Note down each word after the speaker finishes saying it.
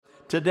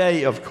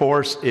today, of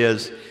course,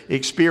 is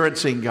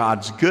experiencing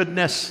God's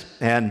goodness,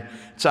 and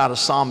it's out of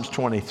Psalms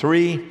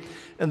 23.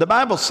 And the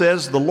Bible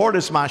says, the Lord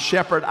is my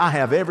shepherd, I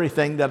have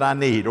everything that I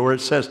need. Or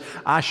it says,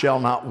 I shall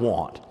not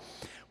want.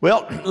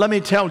 Well, let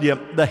me tell you,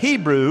 the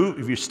Hebrew,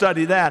 if you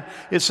study that,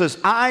 it says,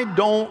 I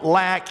don't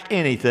lack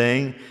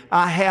anything.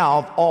 I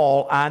have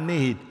all I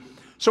need.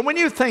 So when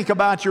you think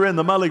about you're in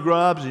the mully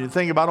grubs and you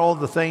think about all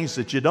the things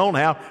that you don't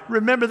have,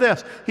 remember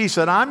this. He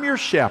said, I'm your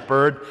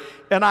shepherd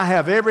and I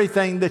have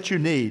everything that you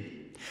need.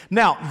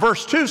 Now,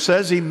 verse 2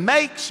 says, he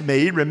makes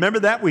me. Remember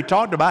that we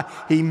talked about,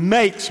 he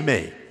makes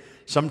me.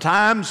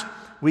 Sometimes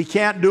we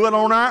can't do it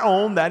on our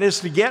own. That is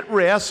to get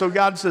rest. So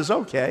God says,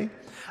 okay,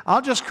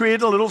 I'll just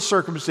create a little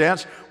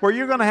circumstance where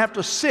you're going to have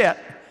to sit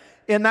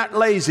in that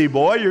lazy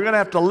boy. You're going to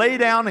have to lay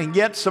down and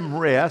get some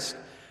rest.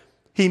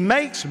 He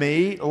makes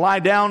me lie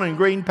down in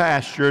green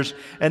pastures,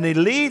 and he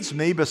leads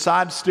me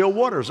beside still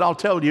waters. I'll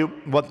tell you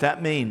what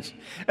that means.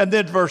 And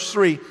then verse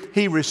 3,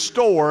 he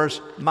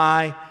restores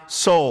my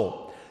soul.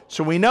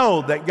 So we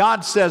know that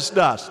God says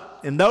to us,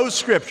 in those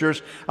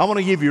scriptures, I want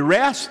to give you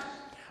rest,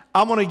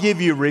 I want to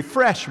give you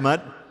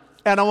refreshment,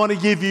 and I want to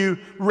give you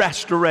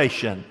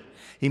restoration.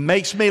 He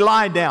makes me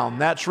lie down,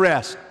 that's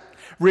rest.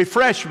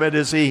 Refreshment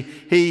is he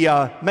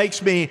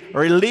makes me,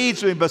 or he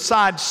leads me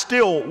beside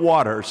still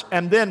waters.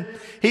 And then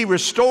he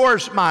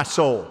restores my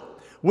soul.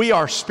 We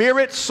are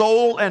spirit,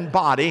 soul, and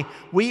body.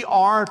 We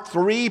are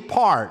three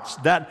parts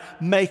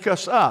that make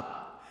us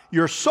up.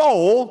 Your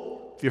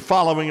soul, if you're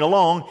following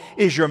along,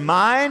 is your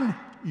mind,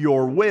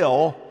 your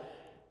will,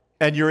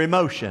 and your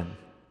emotion.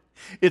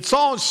 It's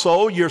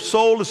also, your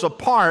soul is a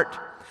part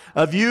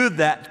of you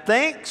that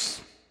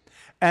thinks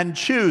and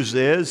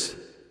chooses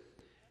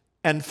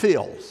and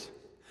feels.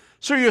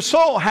 So your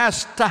soul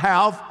has to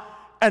have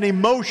an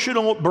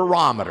emotional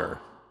barometer.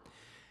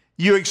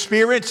 You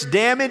experience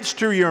damage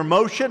to your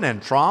emotion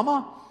and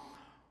trauma,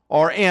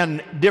 or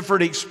in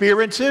different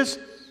experiences,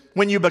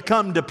 when you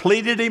become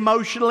depleted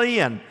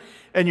emotionally and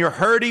you're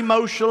hurt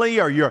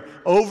emotionally, or you're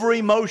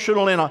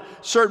over-emotional in a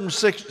certain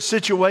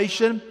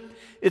situation.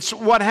 It's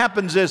what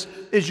happens is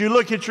you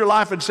look at your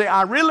life and say,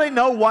 I really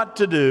know what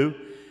to do,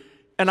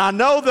 and I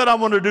know that I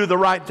want to do the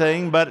right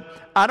thing,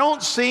 but I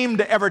don't seem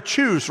to ever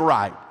choose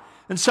right.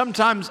 And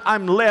sometimes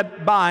I'm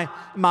led by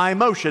my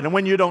emotion. And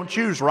when you don't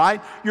choose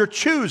right, your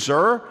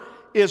chooser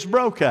is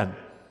broken.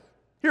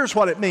 Here's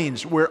what it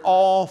means. We're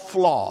all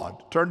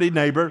flawed. Turn to your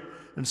neighbor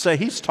and say,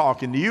 he's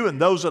talking to you.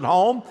 And those at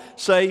home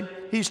say,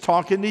 he's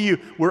talking to you.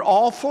 We're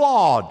all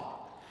flawed.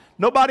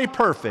 Nobody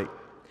perfect.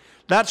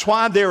 That's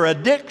why there are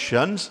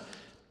addictions,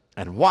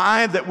 and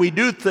why that we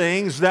do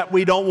things that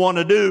we don't want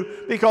to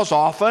do, because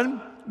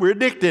often we're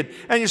addicted.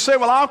 And you say,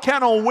 well, I'll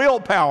count on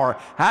willpower.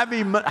 How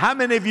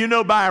many of you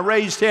know by a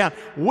raised hand,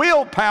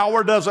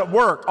 willpower doesn't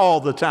work all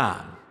the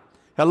time?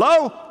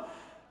 Hello?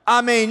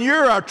 I mean,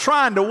 you're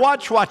trying to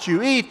watch what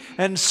you eat,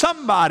 and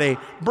somebody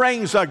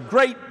brings a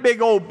great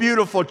big old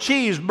beautiful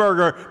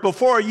cheeseburger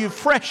before you,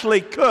 freshly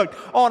cooked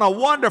on a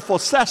wonderful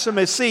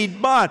sesame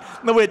seed bun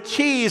with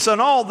cheese and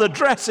all the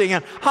dressing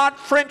and hot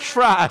French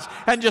fries,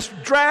 and just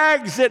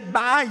drags it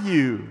by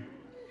you.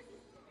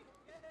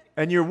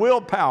 And your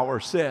willpower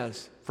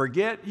says,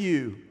 forget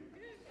you.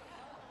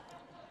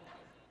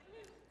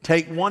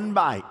 Take one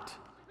bite.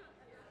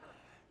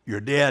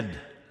 You're dead.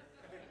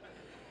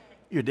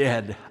 You're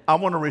dead. I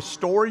want to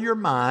restore your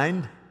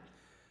mind.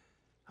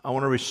 I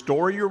want to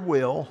restore your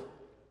will.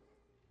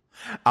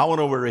 I want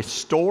to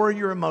restore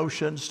your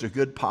emotions to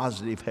good,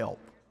 positive health.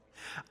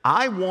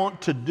 I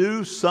want to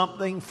do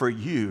something for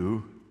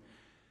you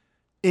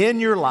in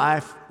your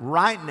life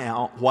right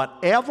now,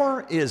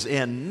 whatever is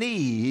in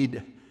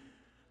need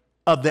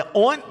of the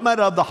ointment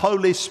of the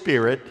Holy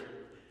Spirit.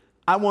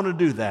 I want to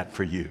do that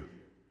for you.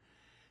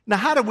 Now,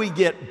 how do we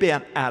get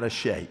bent out of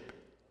shape?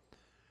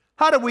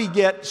 How do we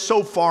get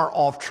so far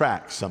off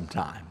track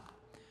sometime?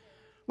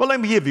 Well, let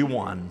me give you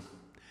one.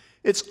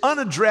 It's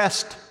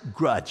unaddressed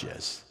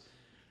grudges.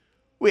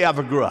 We have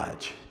a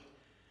grudge.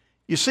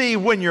 You see,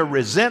 when you're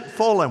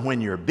resentful and when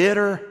you're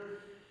bitter,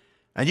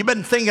 and you've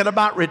been thinking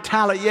about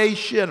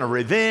retaliation or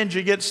revenge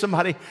against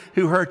somebody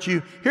who hurt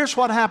you, here's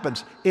what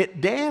happens.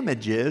 It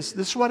damages,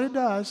 this is what it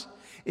does,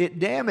 it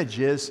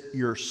damages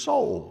your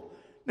soul.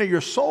 Now, your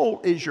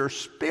soul is your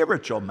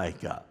spiritual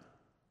makeup.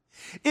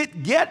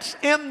 It gets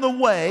in the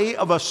way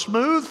of a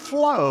smooth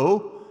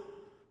flow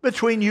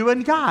between you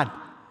and God.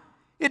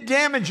 It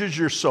damages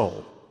your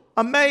soul.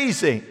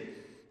 Amazing.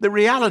 The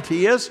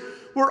reality is,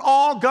 we're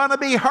all going to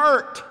be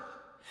hurt.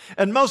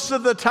 And most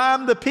of the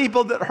time, the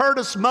people that hurt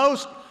us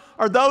most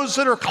are those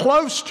that are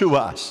close to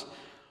us.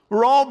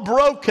 We're all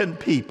broken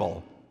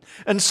people.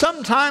 And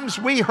sometimes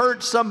we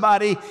hurt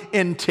somebody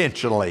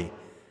intentionally.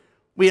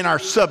 We in our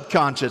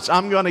subconscious,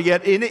 I'm going to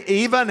get in it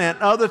even, and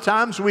other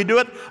times we do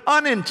it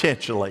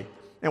unintentionally.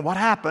 And what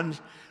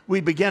happens? We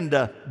begin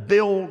to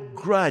build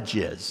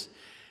grudges,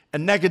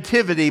 and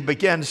negativity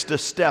begins to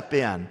step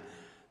in.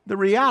 The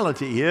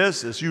reality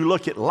is, as you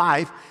look at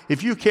life,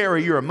 if you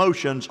carry your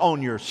emotions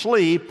on your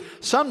sleeve,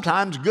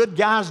 sometimes good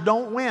guys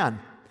don't win.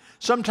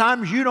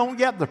 Sometimes you don't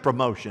get the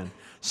promotion.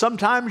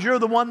 Sometimes you're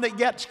the one that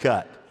gets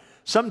cut.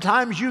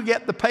 Sometimes you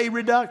get the pay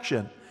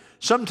reduction.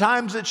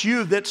 Sometimes it's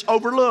you that's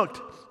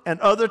overlooked. And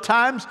other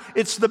times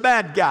it's the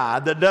bad guy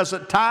that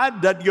doesn't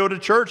tithe, doesn't go to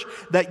church,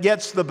 that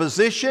gets the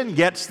position,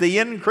 gets the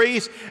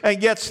increase,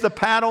 and gets the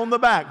pat on the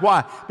back.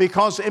 Why?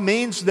 Because it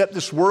means that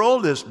this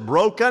world is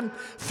broken,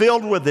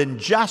 filled with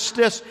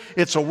injustice.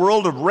 It's a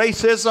world of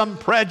racism,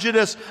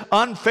 prejudice,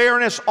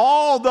 unfairness,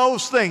 all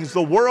those things.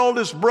 The world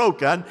is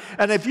broken.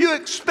 And if you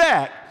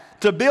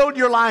expect to build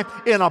your life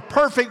in a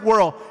perfect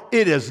world,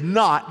 it is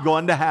not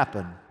going to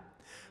happen.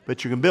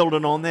 But you can build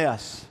it on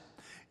this.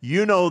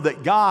 You know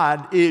that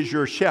God is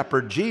your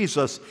shepherd.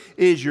 Jesus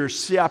is your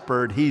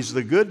shepherd. He's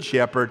the good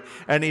shepherd.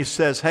 And he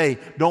says, hey,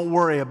 don't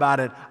worry about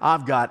it.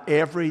 I've got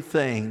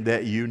everything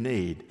that you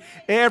need.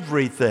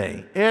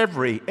 Everything.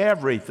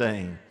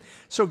 Everything.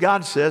 So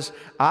God says,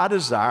 I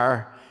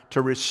desire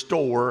to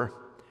restore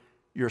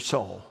your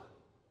soul.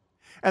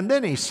 And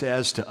then he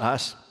says to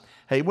us,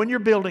 hey, when you're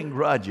building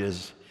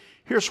grudges,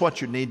 here's what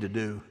you need to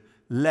do.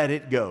 Let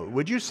it go.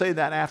 Would you say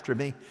that after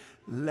me?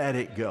 Let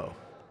it go.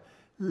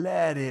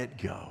 Let it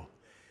go.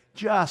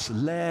 Just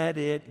let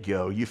it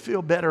go. You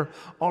feel better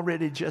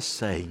already just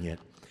saying it.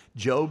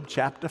 Job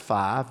chapter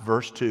 5,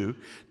 verse 2,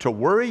 to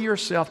worry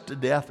yourself to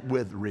death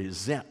with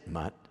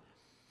resentment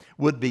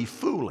would be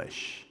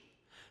foolish,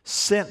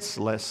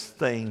 senseless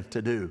thing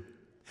to do.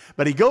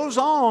 But he goes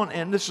on,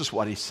 and this is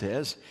what he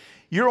says.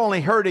 You're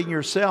only hurting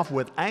yourself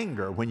with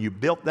anger when you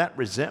built that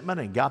resentment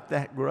and got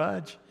that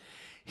grudge.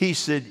 He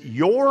said,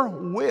 your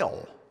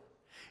will,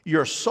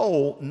 your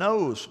soul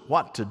knows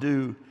what to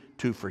do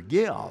to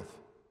forgive,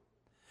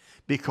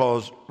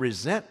 because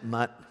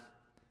resentment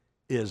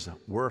is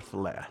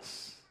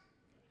worthless.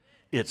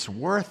 It's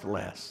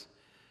worthless.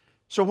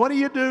 So what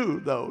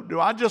do, though? Do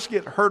I just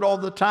get hurt all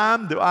the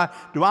time? Do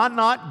I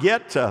not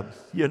get to,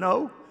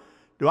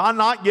 do I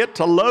not get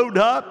to load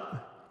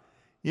up?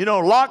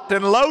 Locked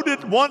and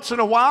loaded once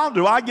in a while?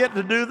 Do I get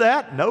to do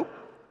that? Nope.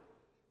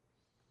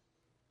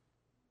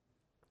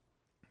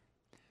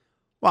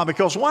 Why?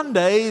 Because one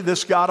day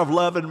this God of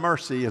love and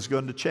mercy is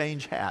going to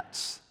change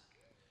hats.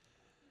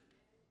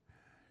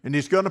 And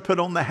he's going to put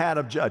on the hat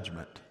of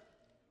judgment.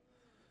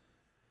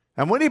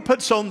 And when he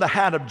puts on the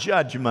hat of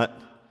judgment,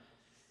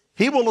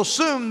 he will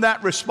assume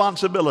that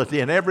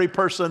responsibility. And every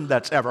person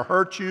that's ever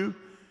hurt you,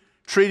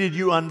 treated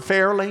you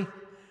unfairly,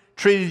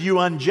 treated you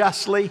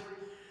unjustly,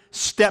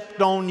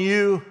 stepped on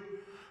you,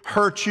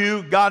 hurt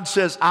you, God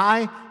says,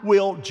 I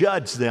will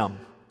judge them.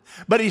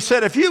 But he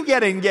said, if you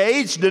get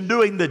engaged in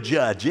doing the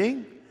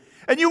judging,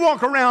 and you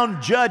walk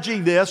around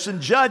judging this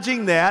and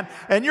judging that,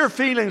 and your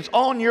feelings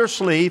on your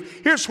sleeve,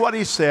 here's what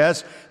he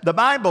says. The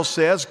Bible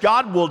says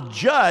God will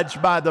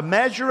judge by the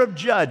measure of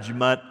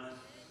judgment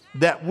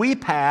that we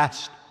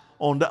passed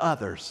on to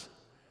others.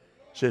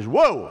 He says,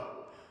 whoa,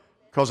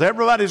 because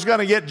everybody's going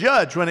to get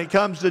judged when it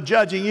comes to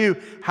judging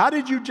you. How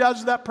did you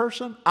judge that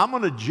person? I'm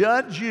going to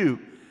judge you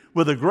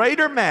with a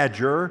greater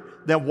measure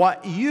than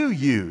what you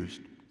used.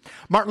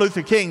 Martin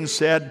Luther King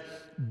said,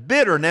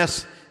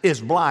 bitterness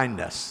is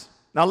blindness.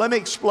 Now let me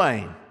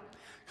explain,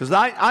 because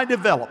I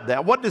developed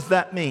that. What does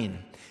that mean?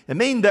 It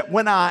means that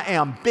when I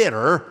am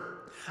bitter,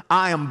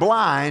 I am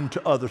blind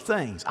to other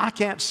things. I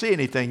can't see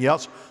anything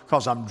else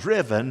because I'm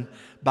driven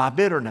by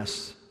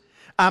bitterness.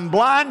 I'm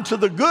blind to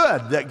the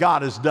good that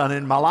God has done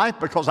in my life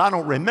because I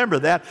don't remember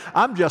that.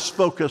 I'm just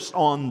focused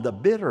on the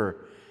bitter.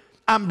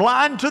 I'm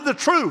blind to the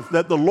truth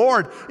that the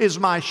Lord is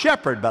my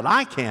shepherd, but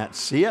I can't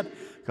see it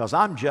because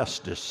I'm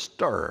just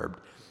disturbed.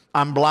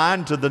 I'm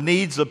blind to the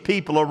needs of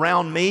people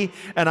around me,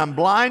 and I'm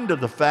blind to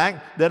the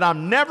fact that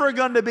I'm never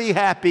going to be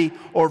happy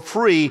or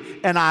free,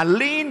 and I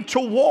lean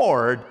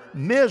toward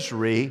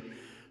misery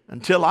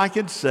until I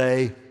can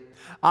say,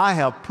 I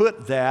have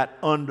put that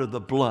under the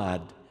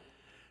blood.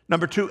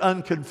 Number 2,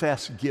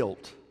 unconfessed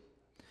guilt.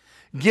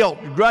 Guilt,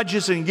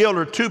 grudges and guilt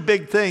are two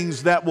big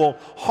things that will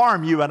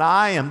harm you and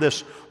I in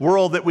this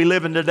world that we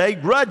live in today.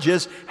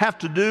 Grudges have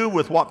to do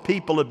with what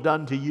people have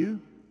done to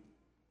you.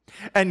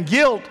 And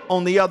guilt,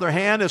 on the other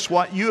hand, is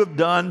what you have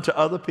done to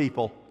other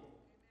people.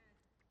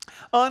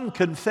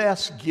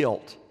 Unconfessed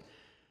guilt.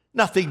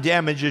 Nothing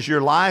damages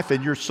your life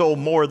and your soul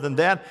more than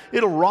that.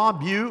 It'll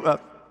rob you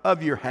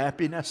of your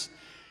happiness.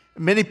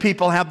 Many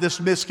people have this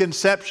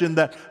misconception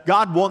that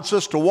God wants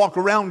us to walk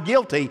around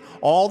guilty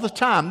all the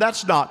time.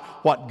 That's not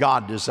what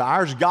God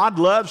desires. God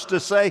loves to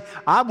say,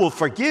 I will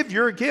forgive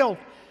your guilt.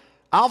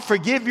 I'll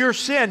forgive your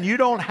sin. You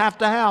don't have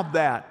to have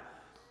that.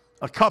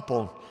 A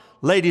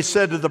lady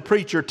said to the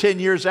preacher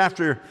 10 years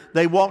after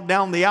they walked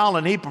down the aisle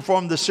and he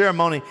performed the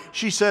ceremony,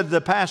 she said to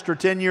the pastor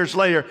 10 years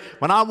later,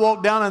 when I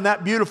walked down in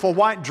that beautiful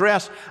white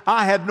dress,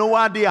 I had no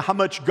idea how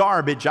much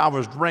garbage I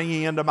was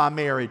bringing into my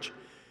marriage.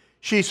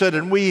 She said,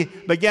 and we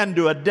began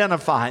to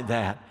identify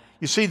that.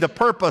 You see, the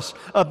purpose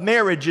of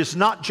marriage is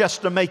not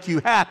just to make you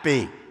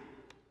happy,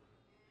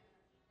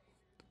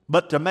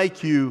 but to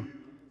make you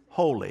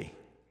holy.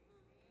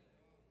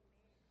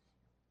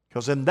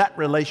 Because in that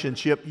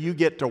relationship, you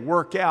get to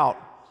work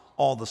out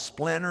all the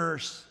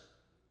splinters,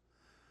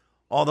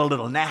 all the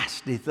little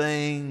nasty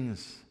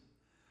things,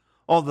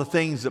 all the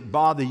things that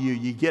bother you,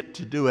 you get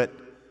to do it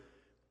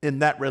in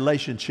that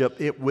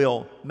relationship. It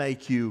will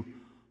make you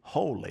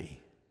holy.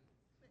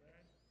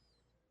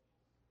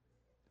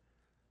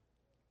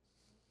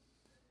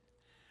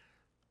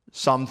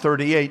 Psalm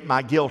 38,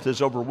 my guilt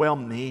has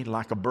overwhelmed me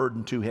like a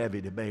burden too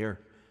heavy to bear.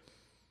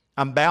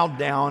 I'm bowed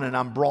down and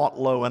I'm brought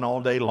low, and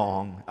all day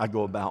long I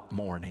go about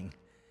mourning.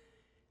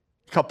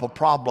 A couple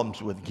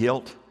problems with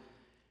guilt.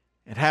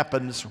 It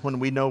happens when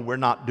we know we're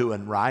not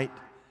doing right.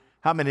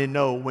 How many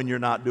know when you're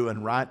not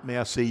doing right? May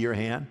I see your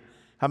hand?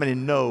 How many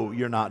know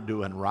you're not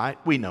doing right?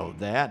 We know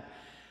that.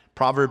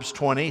 Proverbs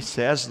 20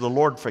 says the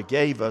Lord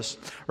forgave us,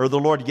 or the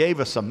Lord gave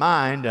us a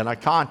mind and a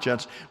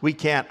conscience we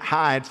can't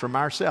hide from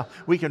ourselves.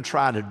 We can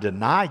try to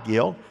deny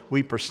guilt.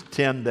 We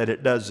pretend that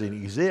it doesn't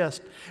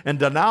exist. And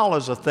denial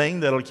is a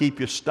thing that'll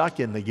keep you stuck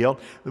in the guilt.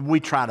 We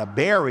try to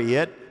bury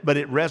it, but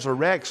it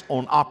resurrects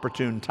on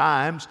opportune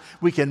times.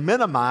 We can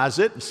minimize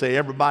it and say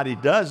everybody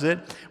does it.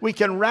 We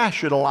can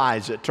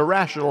rationalize it. To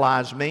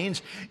rationalize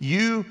means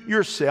you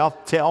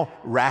yourself tell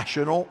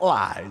rational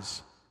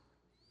lies.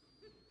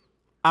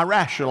 I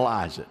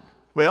rationalize it.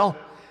 Well,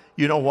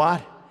 you know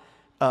what?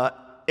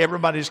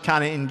 Everybody's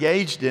kind of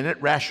engaged in it.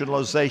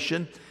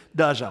 Rationalization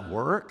doesn't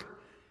work.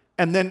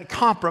 And then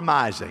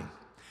compromising.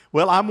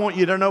 Well, I want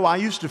you to know I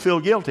used to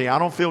feel guilty. I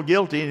don't feel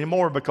guilty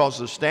anymore because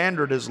the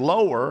standard is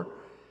lower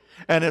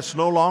and it's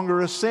no longer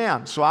a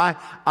sin. So I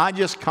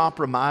just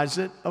compromise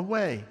it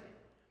away.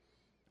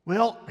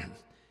 Well,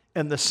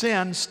 and the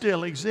sin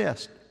still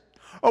exists.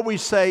 Or we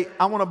say,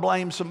 I want to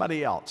blame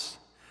somebody else.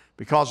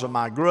 Because of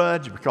my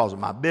grudge, because of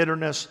my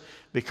bitterness,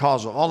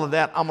 because of all of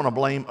that, I'm going to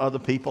blame other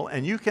people.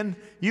 And you can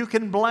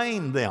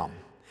blame them.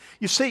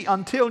 You see,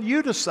 until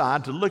you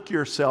decide to look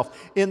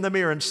yourself in the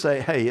mirror and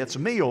say, hey, it's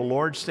me, oh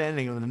Lord,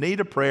 standing in the need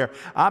of prayer.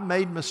 I've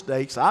made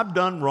mistakes. I've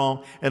done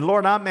wrong. And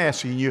Lord, I'm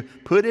asking you,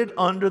 put it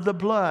under the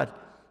blood.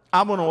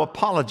 I want to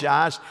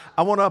apologize.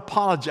 I want to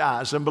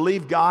apologize and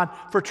believe God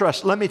for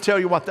trust. Let me tell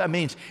you what that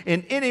means.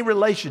 In any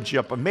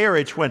relationship, a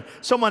marriage, when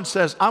someone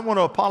says, I want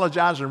to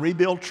apologize and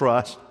rebuild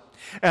trust,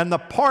 and the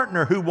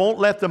partner who won't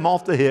let them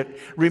off the hook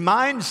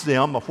reminds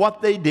them of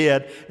what they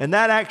did, and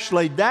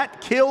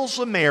that kills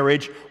the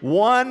marriage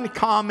one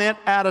comment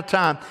at a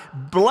time.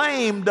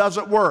 Blame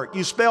doesn't work.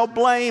 You spell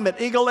blame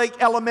at Eagle Lake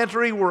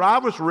Elementary, where I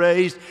was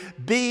raised,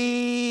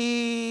 B-L-A-M-E.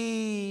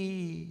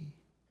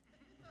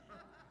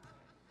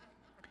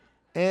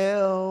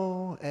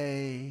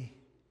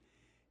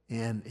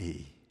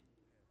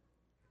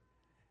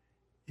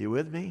 You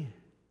with me?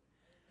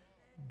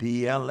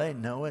 B-L-A,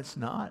 no, it's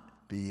not.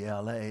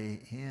 B-L-A-M-E.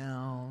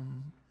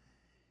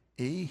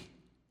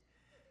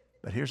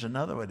 But here's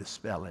another way to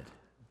spell it.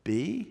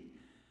 B-L-A-M-E.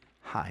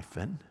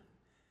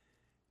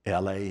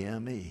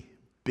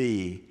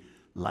 Be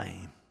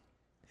lame.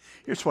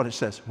 Here's what it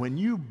says. When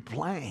you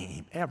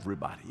blame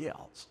everybody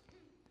else,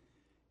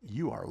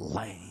 you are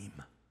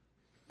lame.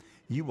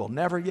 You will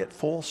never get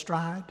full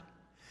stride.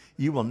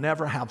 You will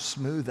never have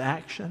smooth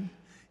action.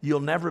 You'll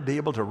never be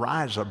able to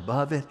rise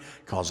above it,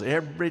 because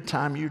every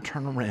time you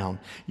turn around,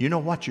 you know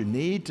what you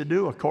need to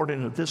do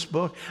according to this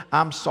book?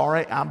 I'm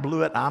sorry, I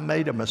blew it, I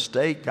made a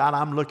mistake. God,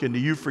 I'm looking to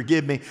you,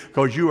 forgive me,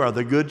 because you are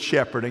the good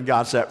shepherd. And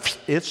God said,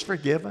 it's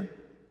forgiven.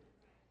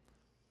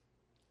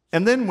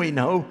 And then we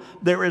know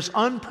there is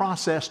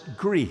unprocessed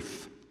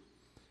grief.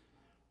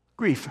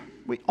 Grief.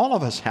 All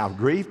of us have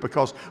grief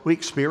because we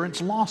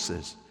experience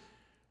losses.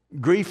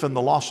 Grief in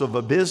the loss of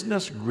a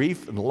business,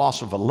 grief in the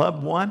loss of a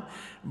loved one,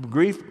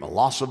 grief, the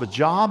loss of a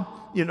job.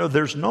 You know,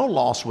 there's no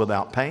loss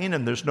without pain,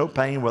 and there's no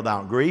pain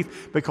without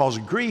grief, because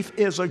grief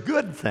is a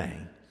good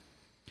thing.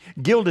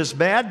 Guilt is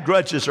bad,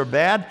 grudges are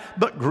bad,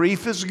 but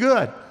grief is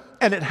good.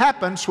 And it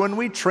happens when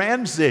we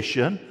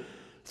transition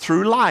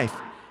through life.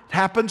 It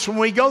happens when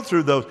we go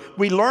through those.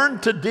 We learn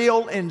to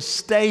deal in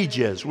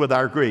stages with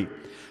our grief.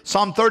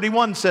 Psalm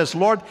 31 says,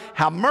 Lord,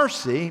 have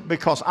mercy,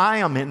 because I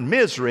am in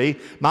misery.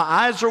 My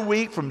eyes are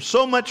weak from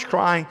so much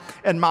crying,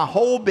 and my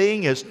whole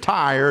being is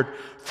tired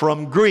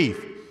from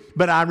grief.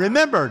 But I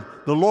remembered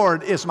the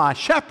Lord is my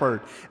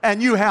shepherd,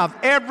 and you have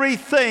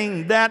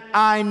everything that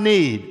I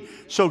need.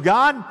 So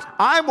God,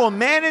 I will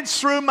manage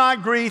through my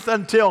grief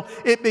until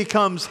it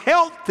becomes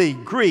healthy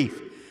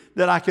grief,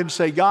 that I can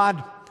say,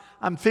 God,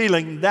 I'm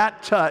feeling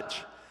that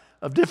touch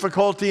of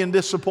difficulty and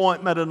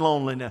disappointment and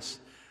loneliness.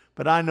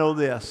 But I know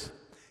this.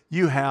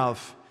 You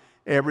have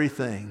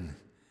everything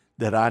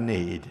that I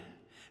need.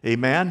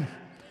 Amen?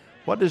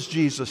 What does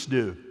Jesus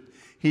do?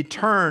 He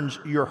turns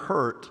your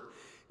hurt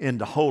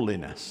into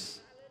holiness.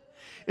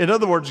 In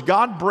other words,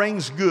 God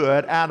brings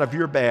good out of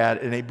your bad,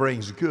 and He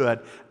brings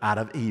good out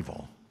of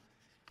evil.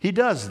 He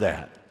does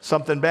that.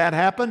 Something bad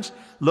happens,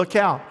 look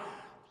out.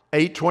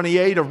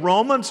 8:28 of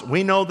Romans,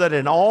 we know that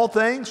in all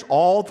things,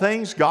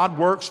 God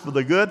works for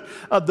the good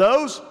of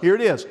those, here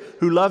it is,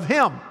 who love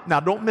Him. Now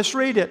don't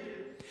misread it.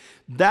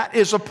 That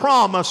is a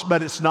promise,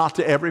 but it's not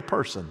to every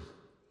person.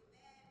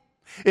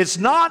 It's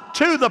not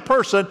to the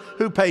person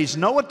who pays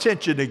no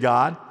attention to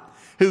God,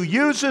 who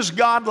uses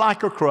God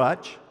like a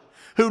crutch,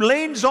 who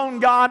leans on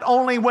God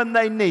only when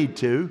they need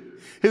to.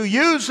 who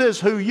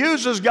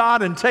uses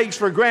God and takes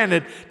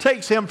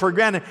him for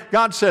granted.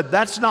 God said,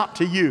 that's not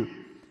to you.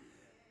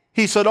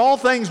 He said, all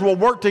things will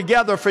work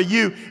together for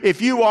you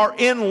if you are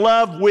in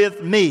love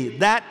with me.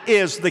 That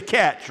is the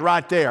catch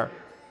right there.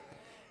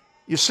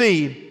 You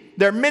see,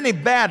 there are many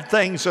bad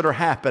things that are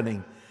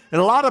happening. And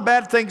a lot of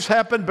bad things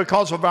happen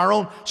because of our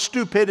own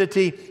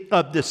stupidity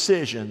of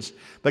decisions.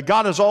 But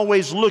God is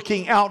always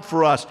looking out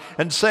for us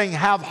and saying,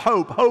 have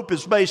hope. Hope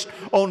is based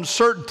on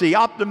certainty.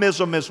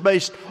 Optimism is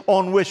based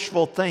on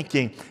wishful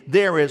thinking.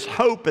 There is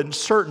hope and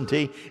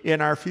certainty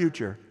in our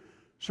future.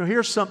 So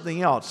here's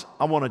something else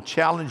I want to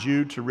challenge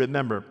you to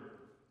remember.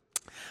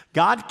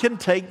 God can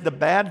take the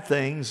bad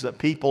things that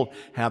people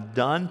have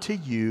done to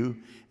you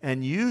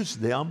and use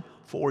them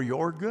for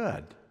your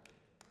good.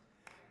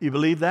 You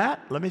believe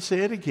that? Let me say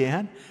it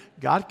again.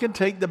 God can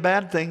take the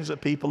bad things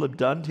that people have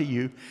done to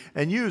you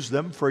and use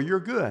them for your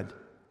good.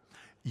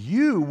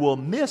 You will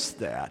miss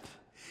that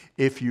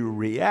if you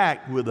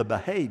react with a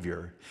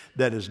behavior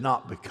that is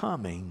not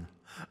becoming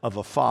of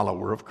a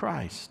follower of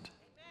Christ.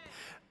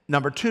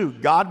 Number two,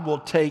 God will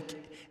take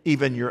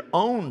even your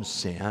own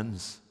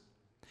sins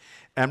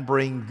and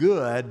bring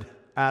good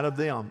out of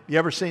them. You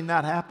ever seen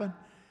that happen?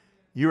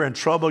 You were in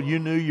trouble, you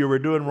knew you were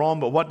doing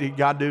wrong, but what did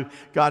God do?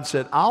 God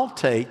said, I'll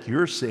take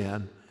your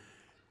sin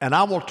and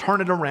I will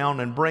turn it around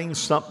and bring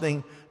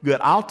something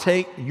good. I'll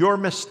take your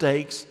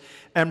mistakes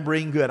and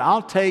bring good.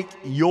 I'll take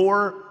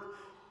your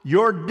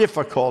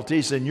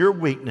difficulties and your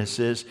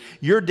weaknesses,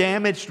 your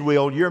damaged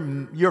will,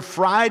 your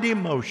fried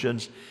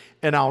emotions,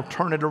 and I'll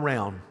turn it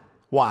around.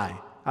 Why?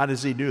 How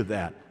does he do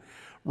that?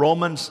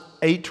 Romans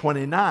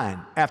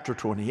 8:29, after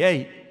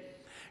 28,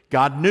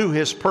 God knew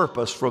his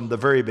purpose from the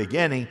very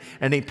beginning,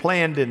 and he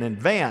planned in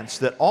advance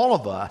that all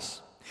of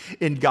us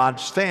in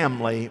God's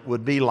family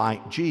would be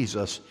like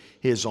Jesus,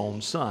 his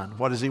own son.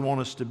 What does he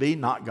want us to be?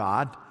 Not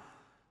God,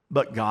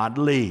 but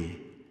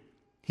godly.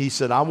 He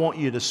said, I want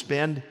you to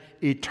spend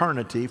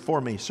eternity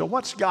for me. So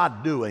what's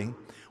God doing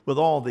with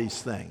all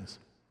these things?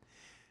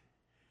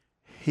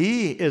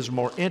 He is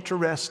more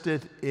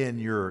interested in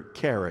your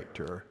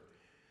character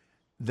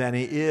than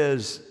he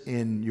is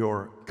in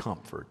your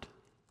comfort.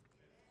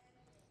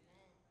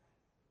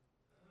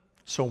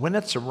 So when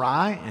it's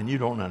awry and you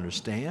don't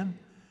understand,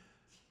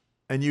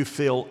 and you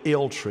feel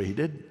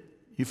ill-treated,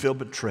 you feel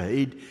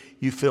betrayed,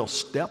 you feel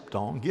stepped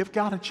on, give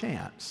God a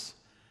chance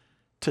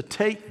to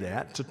take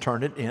that, to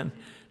turn it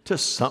into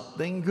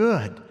something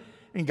good.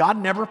 And God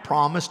never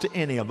promised to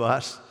any of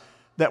us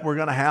that we're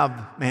going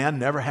to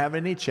never have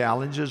any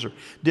challenges or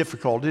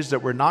difficulties,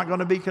 that we're not going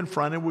to be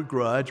confronted with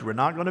grudge, we're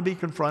not going to be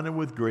confronted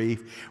with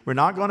grief, we're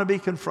not going to be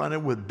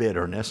confronted with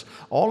bitterness.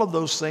 All of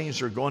those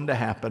things are going to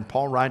happen.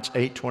 Paul writes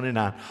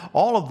 8:29.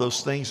 All of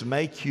those things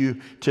make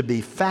you to be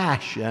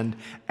fashioned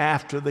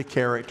after the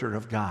character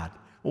of God.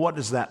 What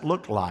does that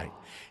look like?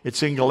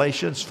 It's in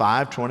Galatians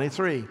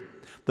 5:23.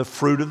 The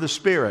fruit of the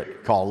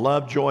Spirit, called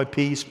love, joy,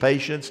 peace,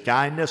 patience,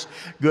 kindness,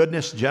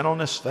 goodness,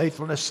 gentleness,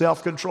 faithfulness,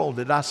 self-control.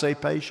 Did I say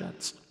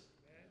patience?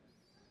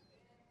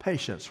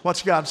 Patience.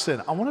 What's God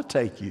said? I want to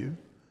take you,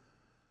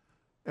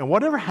 and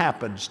whatever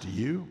happens to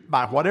you,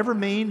 by whatever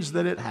means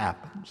that it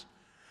happens,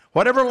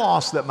 whatever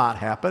loss that might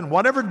happen,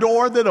 whatever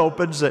door that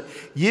opens that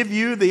give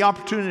you the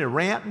opportunity to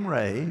rant and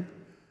rave,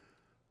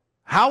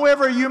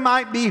 however you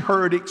might be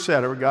hurt,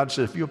 etc., God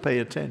said, if you'll pay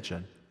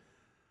attention,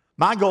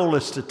 my goal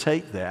is to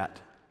take that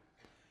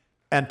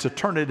and to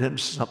turn it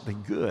into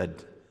something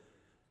good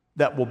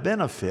that will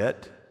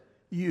benefit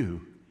you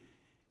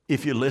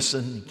if you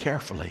listen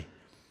carefully.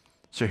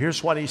 So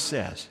here's what he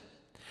says.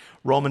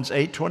 Romans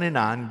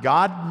 8:29,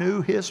 God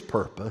knew his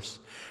purpose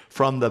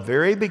from the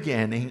very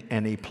beginning,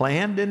 and he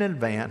planned in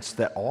advance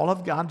that all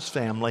of God's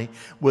family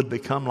would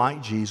become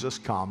like Jesus,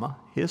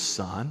 his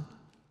son.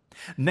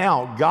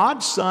 Now,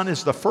 God's son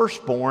is the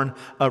firstborn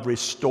of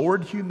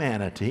restored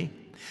humanity.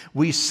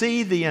 We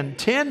see the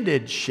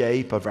intended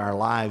shape of our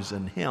lives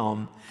in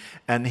him,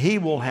 and he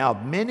will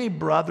have many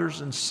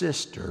brothers and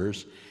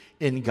sisters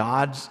in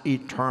God's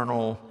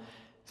eternal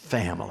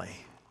family.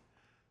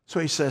 So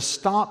he says,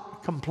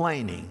 stop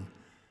complaining,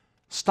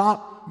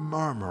 stop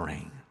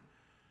murmuring,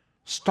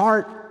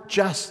 start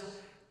just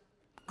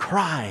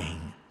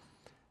crying,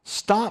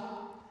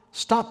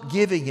 stop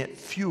giving it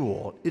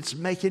fuel. It's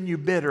making you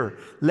bitter.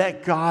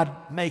 Let God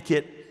make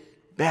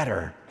it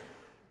better.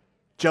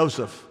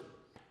 Joseph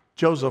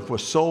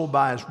was sold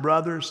by his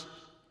brothers,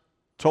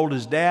 told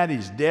his dad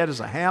he's dead as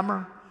a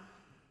hammer,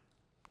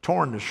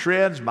 torn to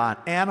shreds by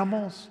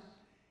animals.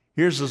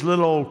 Here's his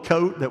little old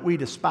coat that we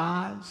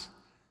despise.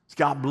 It's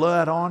got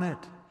blood on it.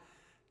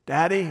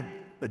 Daddy,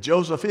 but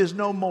Joseph is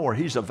no more.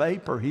 He's a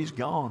vapor. He's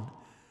gone.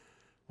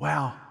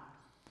 Well,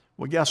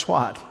 guess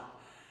what?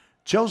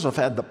 Joseph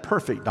had the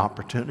perfect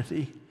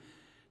opportunity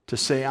to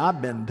say,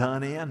 I've been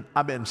done in.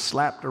 I've been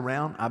slapped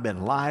around. I've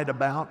been lied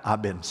about.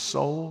 I've been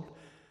sold.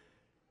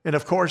 And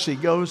of course, he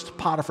goes to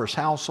Potiphar's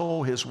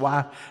household. His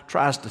wife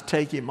tries to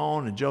take him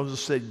on, and Joseph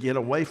said, get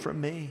away from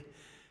me.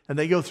 And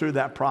they go through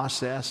that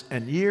process,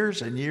 and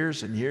years and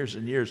years and years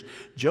and years,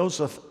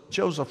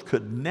 Joseph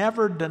could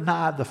never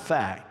deny the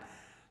fact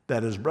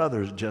that his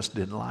brothers just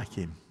didn't like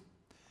him.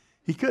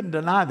 He couldn't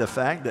deny the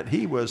fact that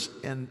he was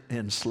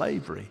in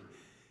slavery.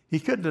 He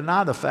couldn't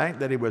deny the fact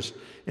that he was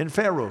in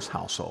Pharaoh's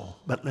household.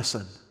 But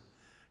listen,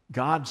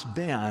 God's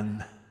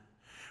been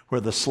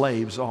where the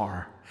slaves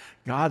are.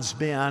 God's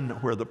been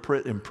where the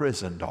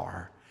imprisoned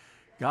are.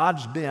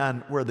 God's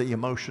been where the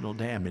emotional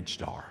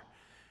damaged are.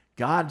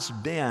 God's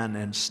been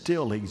and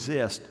still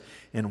exists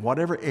in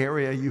whatever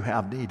area you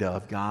have need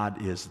of.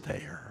 God is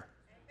there.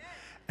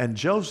 And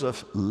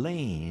Joseph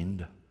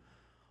leaned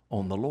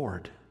on the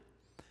Lord.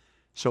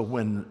 So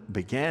when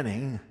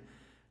beginning,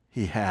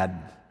 he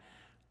had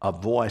a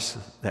voice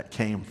that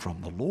came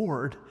from the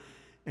Lord,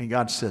 and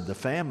God said, the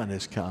famine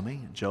is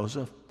coming.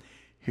 Joseph,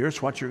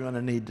 here's what you're going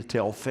to need to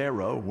tell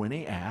Pharaoh when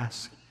he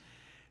asks,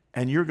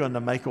 and you're going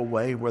to make a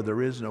way where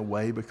there is no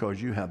way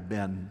because you have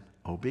been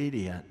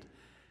obedient.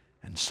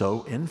 And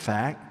so, in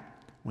fact,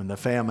 when the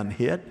famine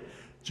hit,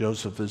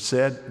 Joseph has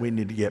said, we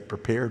need to get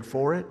prepared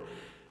for it.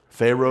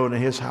 Pharaoh and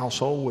his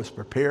household was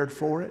prepared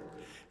for it,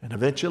 and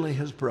eventually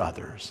his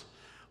brothers.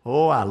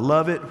 Oh, I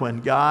love it when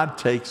God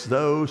takes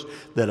those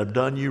that have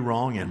done you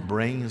wrong and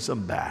brings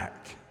them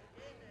back.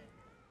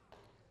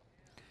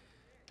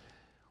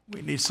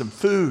 We need some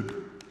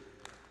food,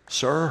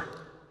 sir.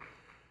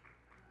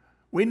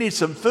 We need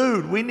some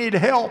food. We need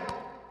help.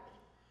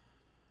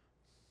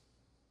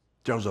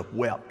 Joseph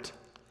wept.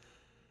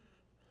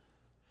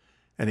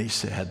 And he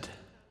said,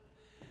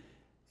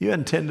 you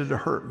intended to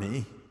hurt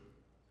me,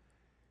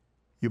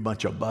 you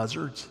bunch of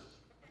buzzards.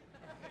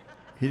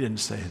 He didn't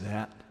say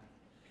that.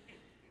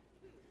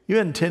 You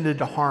intended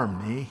to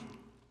harm me,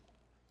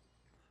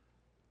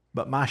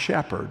 but my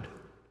shepherd,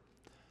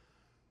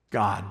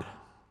 God,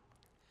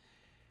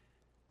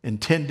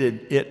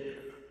 intended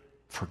it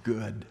for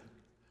good,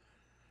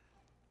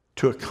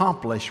 to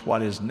accomplish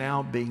what is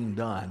now being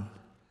done,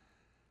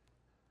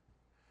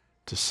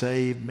 to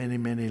save many,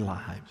 many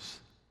lives.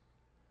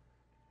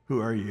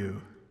 Who are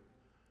you?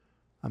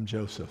 I'm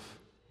Joseph,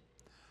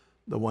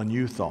 the one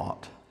you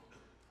thought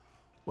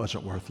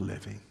wasn't worth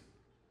living.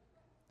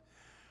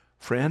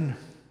 Friend,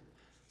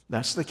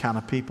 that's the kind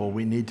of people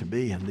we need to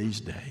be in these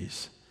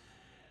days.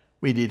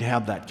 We need to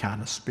have that kind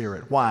of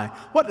spirit. Why?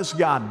 What does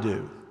God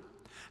do?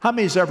 How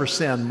many's ever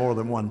sinned more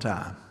than one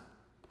time?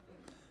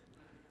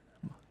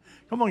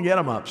 Come on, get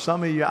them up.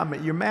 Some of you,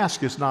 your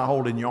mask is not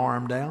holding your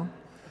arm down.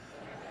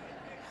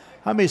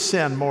 How many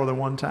sinned more than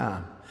one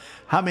time?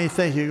 How many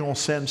think you're going to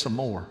sin some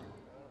more?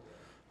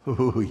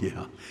 Oh,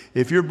 yeah.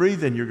 If you're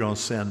breathing, you're going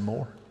to sin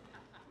more.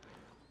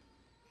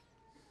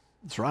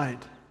 That's right.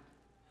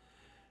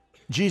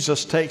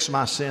 Jesus takes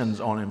my sins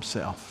on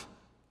himself.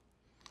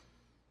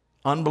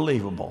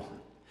 Unbelievable.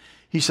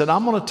 He said,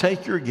 I'm going to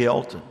take your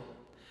guilt, and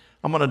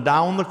I'm going to die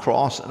on the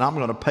cross, and I'm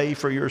going to pay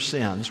for your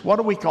sins. What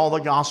do we call the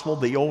gospel?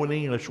 The old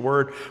English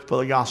word for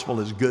the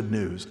gospel is good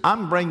news.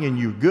 I'm bringing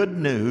you good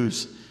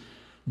news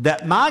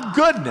that my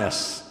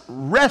goodness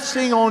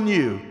resting on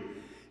you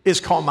is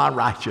called my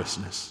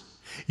righteousness.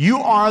 You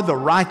are the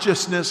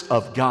righteousness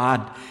of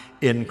God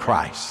in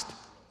Christ.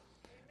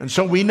 And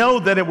so we know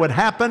that it would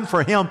happen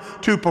for him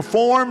to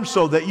perform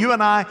so that you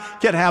and I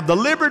can have the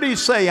liberty to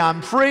say,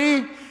 I'm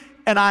free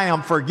and I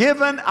am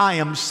forgiven, I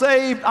am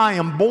saved, I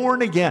am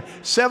born again.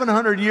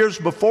 700 years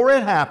before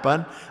it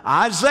happened,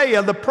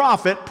 Isaiah the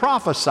prophet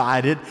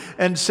prophesied it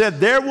and said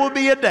there will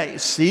be a day.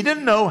 He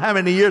didn't know how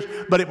many years,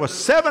 but it was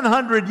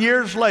 700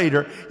 years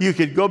later. You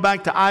could go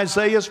back to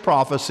Isaiah's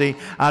prophecy,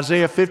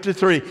 Isaiah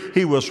 53.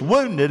 He was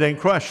wounded and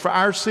crushed for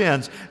our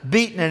sins,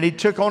 beaten, and he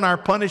took on our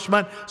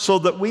punishment so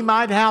that we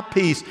might have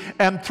peace.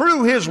 And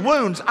through his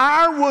wounds,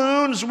 our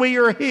wounds, we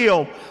are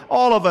healed.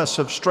 All of us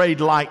have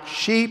strayed like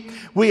sheep.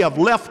 We have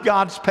left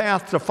God's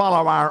path to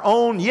follow our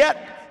own,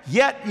 yet,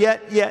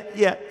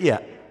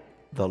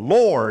 the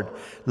Lord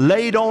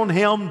laid on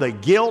him the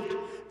guilt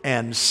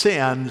and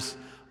sins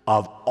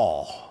of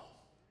all.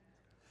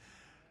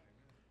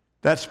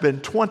 That's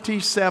been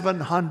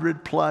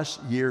 2,700 plus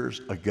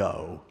years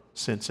ago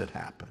since it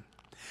happened.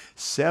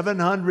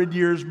 700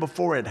 years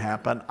before it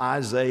happened,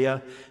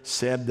 Isaiah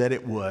said that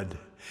it would.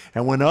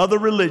 And when other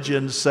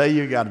religions say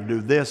you got to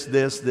do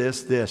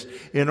this,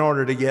 in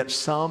order to get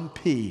some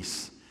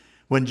peace,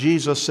 when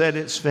Jesus said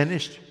it's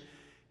finished,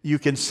 you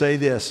can say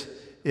this.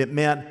 It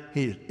meant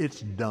it's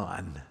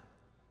done.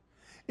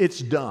 It's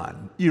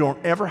done. You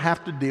don't ever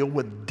have to deal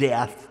with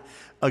death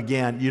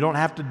again. You don't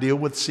have to deal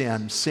with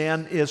sin.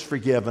 Sin is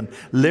forgiven.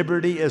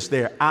 Liberty is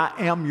there. I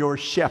am your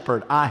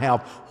shepherd. I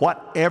have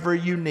whatever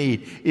you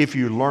need if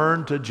you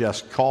learn to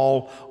just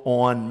call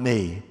on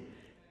me.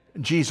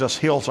 Jesus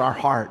heals our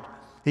heart.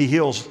 He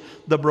heals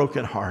the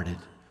brokenhearted.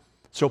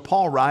 So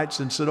Paul writes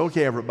and said,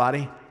 okay,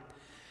 everybody,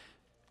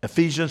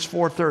 Ephesians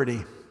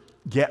 4:30,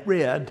 get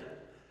rid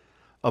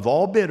of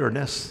all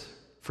bitterness,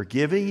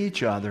 forgiving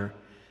each other,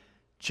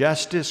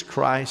 just as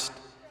Christ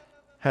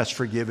has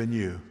forgiven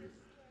you.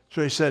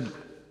 So he said,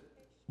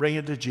 bring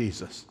it to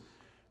Jesus.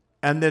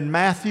 And then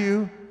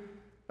Matthew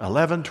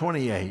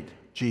 11:28,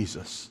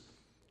 Jesus,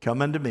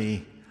 come unto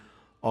me,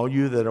 all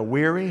you that are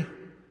weary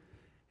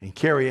and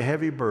carry a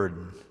heavy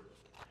burden,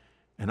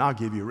 and I'll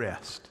give you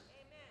rest.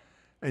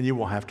 and you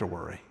won't have to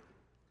worry.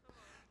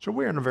 So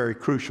we're in a very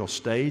crucial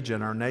stage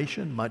in our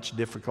nation, much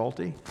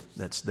difficulty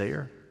that's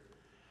there.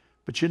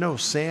 But you know,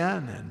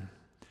 sin and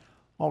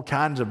all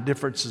kinds of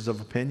differences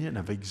of opinion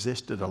have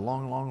existed a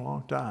long, long,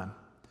 long time.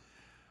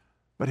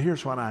 But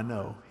here's what I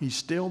know. He's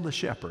still the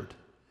shepherd,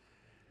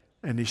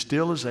 and he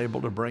still is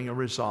able to bring a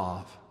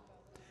resolve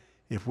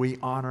if we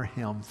honor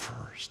him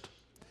first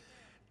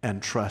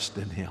and trust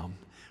in him.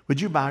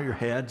 Would you bow your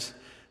heads?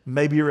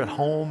 Maybe you're at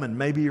home and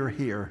maybe you're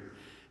here.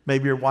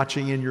 Maybe you're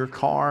watching in your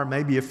car.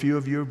 Maybe a few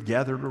of you have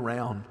gathered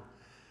around.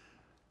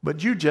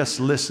 But you just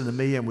listen to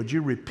me, and would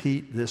you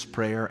repeat this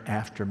prayer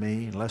after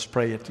me? And let's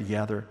pray it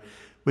together.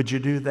 Would you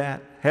do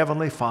that?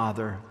 Heavenly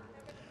Father,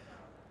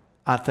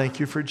 I thank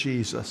you for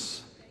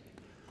Jesus.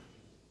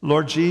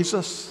 Lord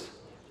Jesus,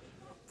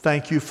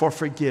 thank you for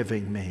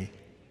forgiving me.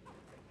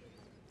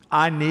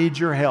 I need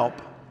your help.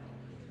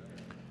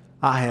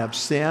 I have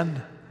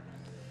sinned.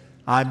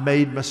 I've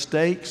made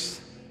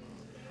mistakes.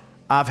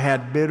 I've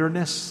had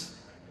bitterness.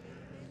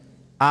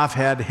 I've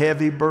had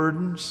heavy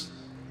burdens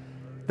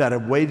that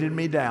have weighted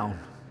me down.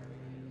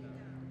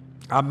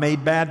 I've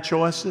made bad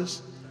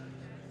choices,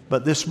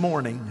 but this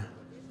morning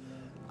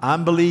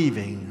I'm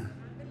believing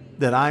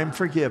that I'm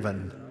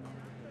forgiven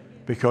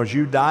because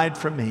you died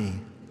for me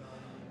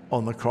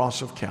on the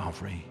cross of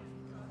Calvary.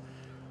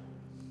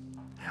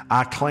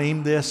 I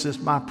claim this as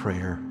my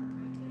prayer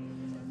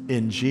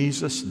in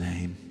Jesus'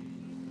 name.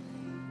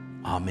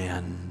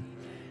 Amen.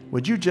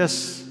 Would you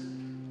just,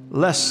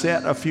 let's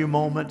set a few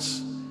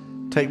moments,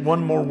 take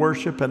one more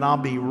worship, and I'll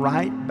be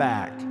right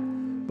back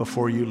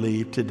before you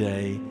leave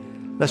today.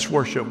 Let's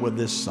worship with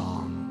this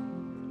song.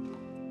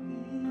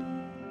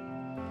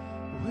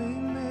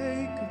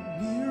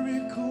 Waymaker,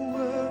 miracle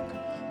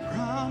worker,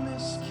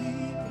 promise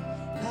keeper,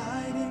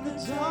 light in the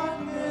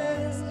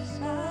darkness,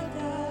 my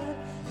God,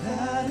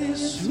 that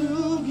is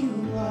who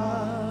you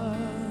are.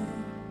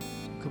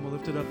 Come on,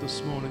 lift it up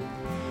this morning.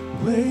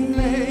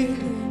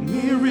 Waymaker,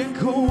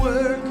 miracle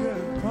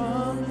worker,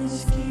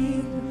 promise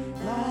keeper,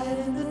 light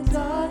in the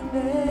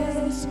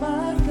darkness,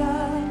 my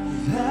God,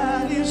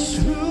 that is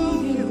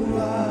who you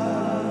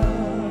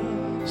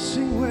are.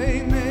 Sing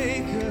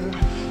waymaker,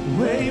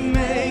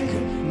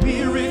 waymaker,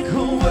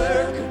 miracle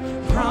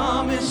worker,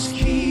 promise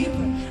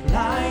keeper,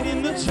 light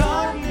in the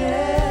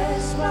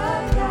darkness,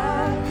 my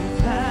God,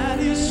 that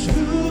is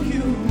who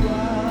you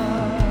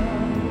are.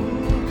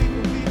 We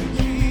believe in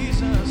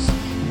Jesus,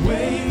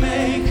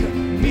 waymaker,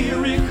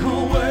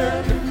 miracle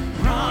worker,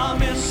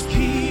 promise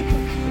keeper,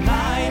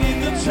 light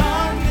in the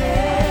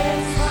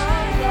darkness,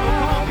 my God. Oh,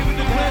 come on, can we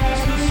declare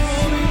this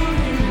morning?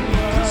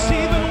 'Cause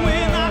even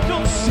when I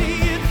don't see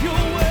it,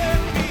 you're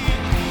working.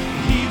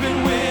 Even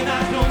when I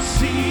don't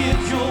see it,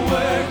 you're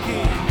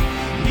working.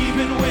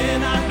 Even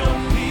when I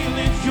don't feel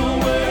it, you're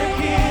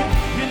working.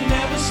 You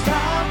never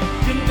stop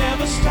working.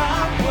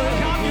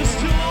 God, you're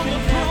still on the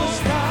throne.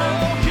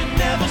 You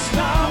never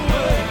stop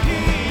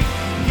working.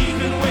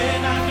 Even when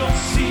I don't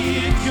see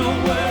it, you're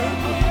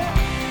working.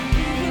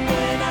 Even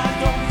when I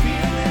don't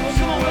feel it,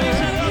 you're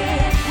working.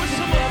 With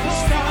some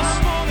authority this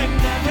morning,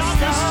 God,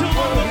 you're still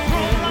on the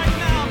throne right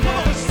now. Come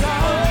on.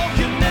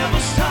 You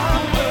never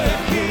stop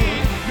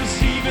working. 'Cause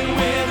even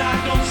when I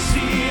don't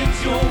see it,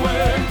 you're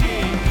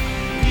working.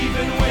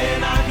 Even when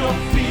I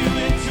don't feel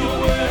it, you're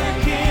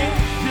working.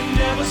 You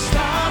never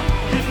stop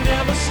working. You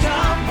never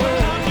stop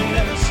working.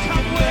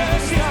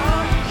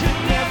 You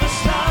never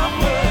stop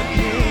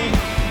working.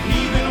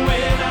 Even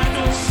when I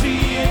don't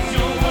see it,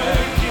 you're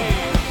working.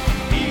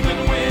 Even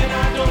when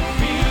I don't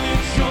feel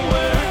it, you're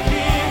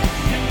working.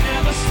 You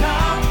never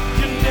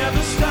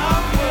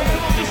stop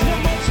working. Just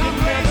one more time,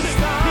 raise it.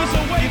 He's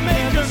a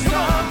waymaker.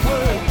 Stop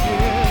working.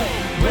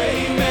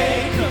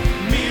 Waymaker,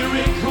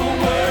 miracle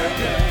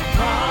worker,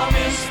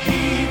 promise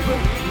keeper,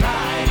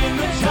 light in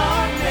the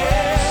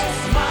darkness,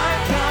 my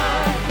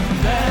God,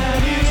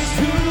 that is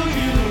who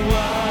you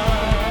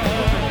are.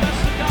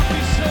 That's the God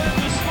we serve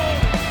this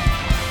morning.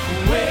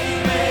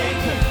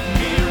 Waymaker,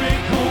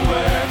 miracle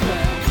worker,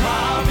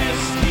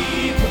 promise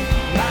keeper,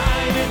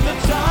 light in the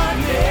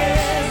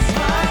darkness,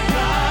 my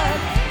God,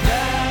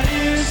 that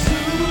is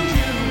who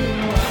you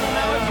are.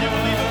 Now if you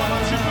believe it, why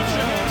don't you put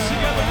your hands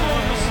together for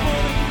him this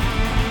morning?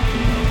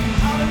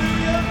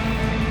 Hallelujah.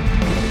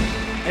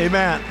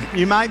 Amen.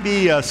 You might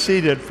be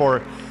seated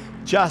for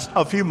just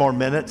a few more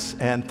minutes,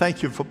 and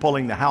thank you for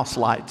pulling the house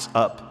lights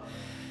up.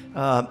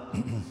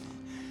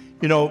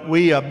 You know,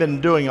 we have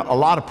been doing a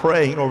lot of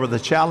praying over the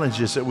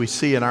challenges that we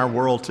see in our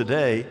world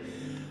today,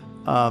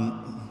 and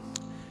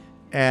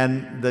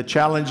the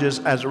challenges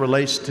as it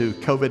relates to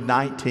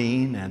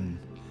COVID-19, and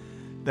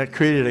that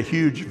created a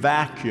huge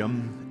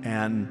vacuum,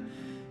 and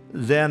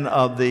then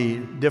of the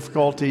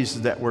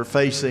difficulties that we're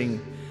facing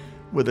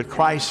with the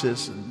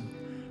crisis and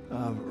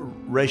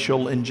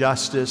racial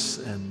injustice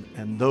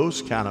and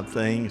those kind of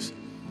things.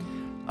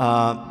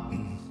 I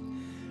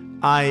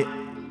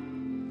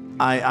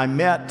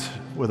met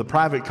with a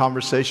private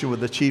conversation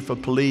with the chief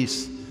of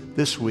police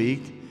this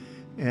week,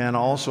 and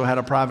also had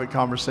a private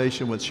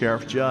conversation with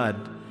Sheriff Judd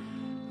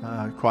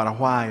quite a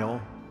while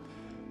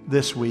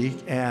this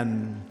week,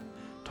 and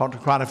talked to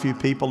quite a few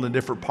people in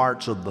different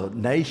parts of the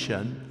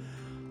nation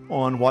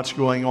on what's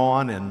going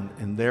on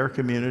in their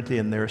community,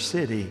 in their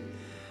city.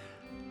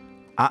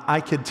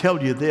 I can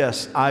tell you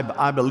this,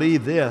 I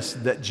believe this,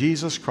 that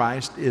Jesus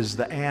Christ is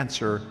the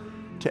answer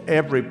to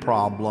every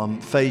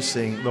problem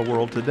facing the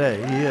world today.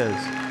 He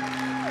is.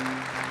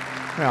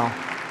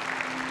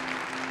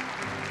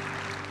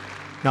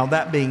 Now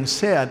that being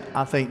said,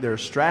 I think there are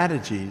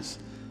strategies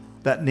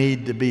that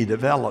need to be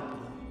developed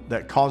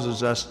that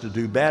causes us to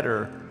do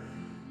better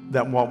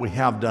than what we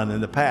have done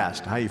in the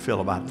past. How you feel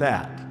about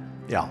that?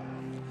 Yeah.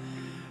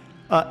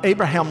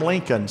 Abraham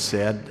Lincoln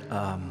said,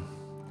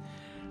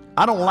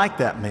 I don't like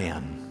that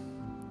man.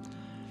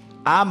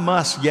 I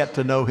must get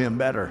to know him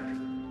better.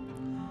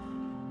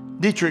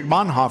 Dietrich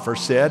Bonhoeffer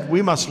said,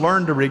 we must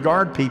learn to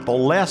regard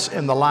people less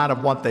in the light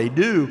of what they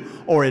do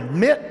or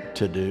admit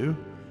to do,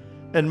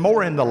 and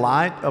more in the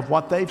light of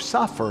what they've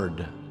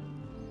suffered.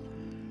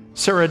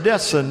 Sarah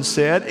Dessen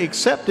said,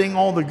 accepting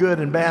all the good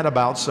and bad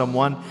about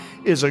someone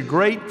is a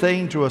great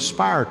thing to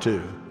aspire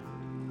to.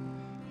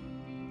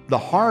 The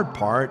hard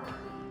part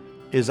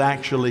is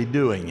actually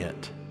doing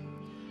it.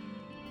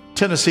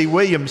 Tennessee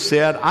Williams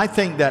said, I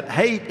think that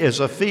hate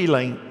is a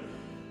feeling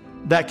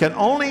that can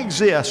only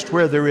exist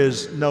where there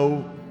is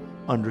no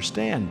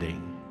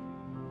understanding.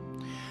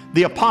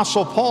 The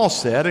Apostle Paul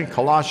said in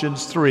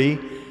Colossians 3,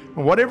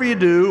 whatever you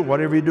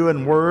do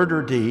in word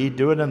or deed,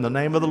 do it in the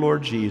name of the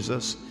Lord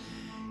Jesus,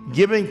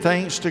 giving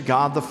thanks to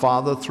God the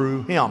Father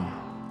through him.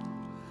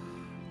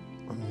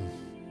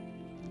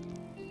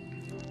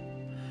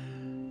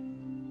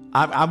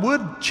 I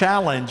would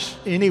challenge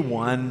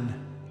anyone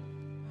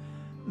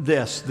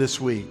this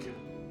week.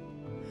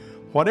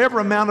 Whatever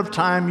amount of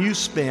time you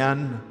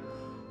spend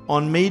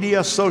on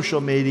media, social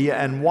media,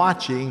 and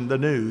watching the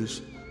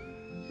news,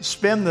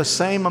 spend the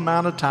same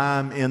amount of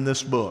time in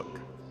this book.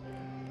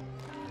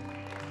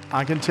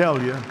 I can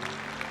tell you,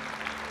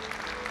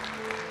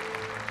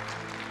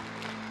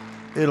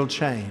 it'll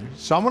change.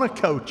 So I'm going to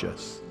coach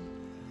us,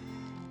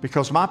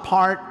 because my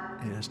part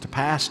is to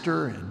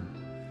pastor and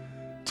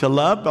to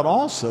love, but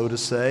also to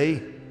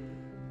say,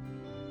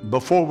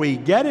 before we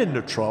get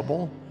into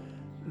trouble,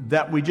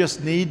 that we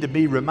just need to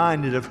be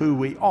reminded of who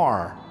we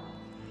are.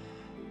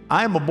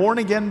 I am a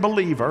born-again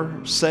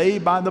believer,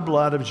 saved by the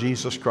blood of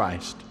Jesus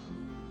Christ.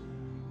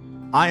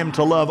 I am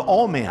to love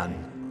all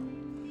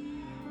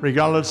men,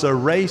 regardless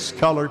of race,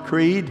 color,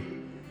 creed,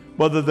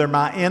 whether they're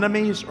my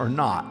enemies or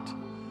not.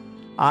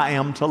 I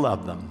am to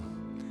love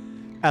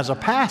them. As a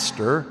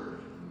pastor,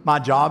 my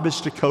job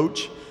is to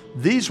coach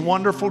these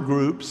wonderful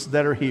groups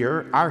that are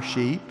here, our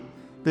sheep,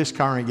 this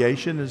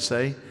congregation, and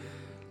say,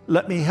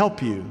 let me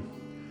help you.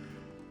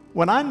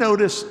 When I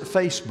notice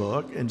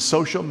Facebook and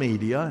social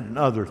media and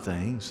other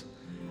things,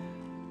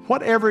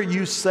 whatever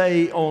you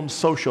say on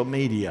social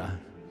media,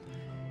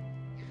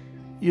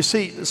 you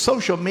see,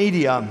 social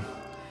media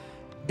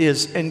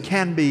is and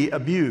can be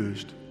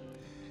abused.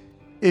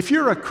 If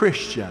you're a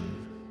Christian,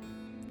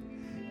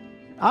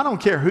 I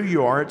don't care who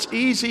you are, it's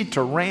easy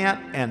to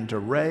rant and to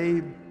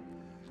rave.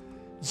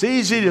 It's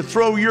easy to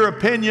throw your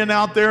opinion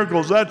out there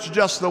because that's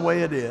just the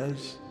way it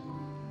is.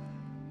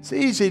 It's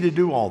easy to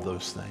do all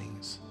those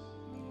things.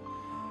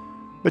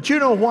 But you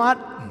know what?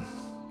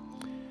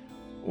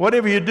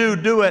 Whatever you do,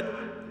 do it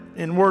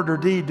in word or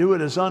deed. Do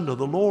it as unto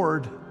the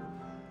Lord.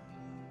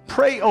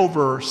 Pray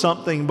over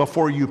something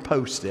before you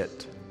post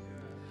it.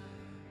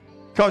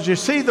 Because you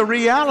see, the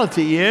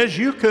reality is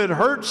you could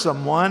hurt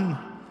someone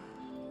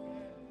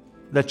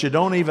that you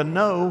don't even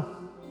know.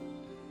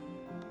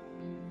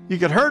 You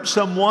could hurt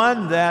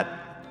someone that,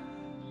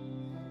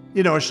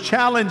 is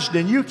challenged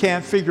and you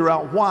can't figure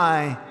out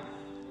why.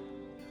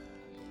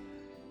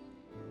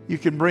 You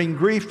can bring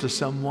grief to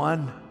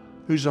someone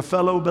who's a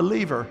fellow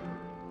believer,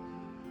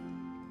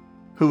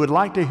 who would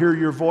like to hear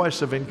your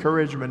voice of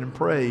encouragement and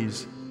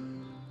praise,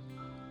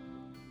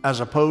 as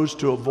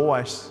opposed to a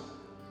voice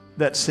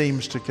that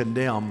seems to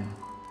condemn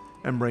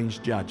and brings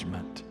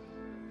judgment.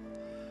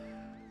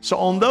 So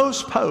on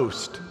those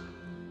posts,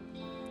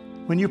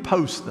 when you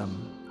post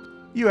them,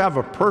 you have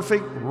a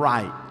perfect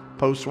right.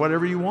 Post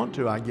whatever you want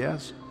to, I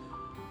guess,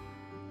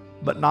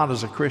 but not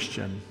as a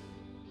Christian,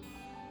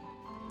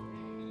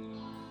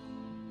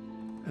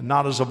 and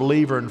not as a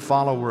believer and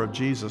follower of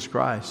Jesus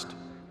Christ.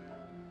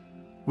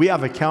 We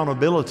have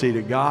accountability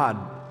to God,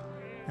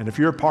 and if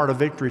you're a part of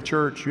Victory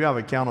Church, you have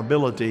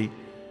accountability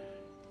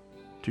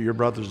to your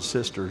brothers and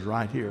sisters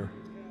right here.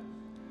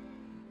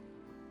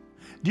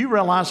 Do you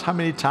realize how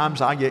many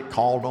times I get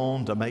called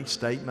on to make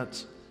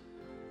statements?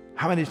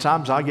 How many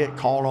times I get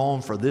called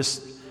on for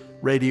this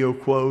radio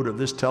quote or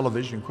this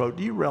television quote?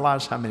 Do you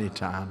realize how many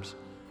times?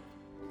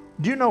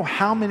 Do you know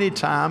how many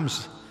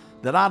times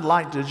that I'd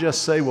like to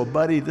just say, well,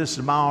 buddy, this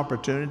is my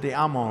opportunity.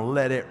 I'm going to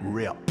let it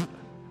rip.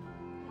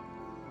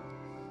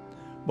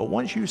 But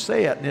once you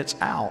say it and it's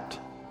out,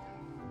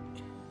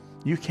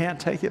 you can't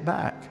take it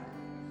back.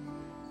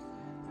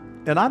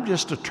 And I'm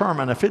just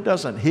determined, if it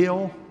doesn't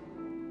heal,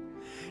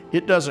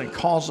 it doesn't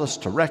cause us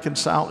to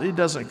reconcile, it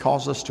doesn't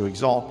cause us to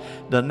exalt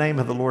the name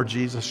of the Lord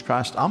Jesus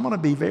Christ, I'm going to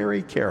be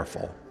very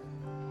careful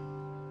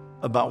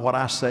about what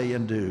I say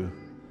and do,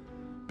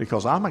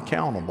 because I'm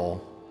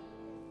accountable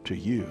to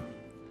you.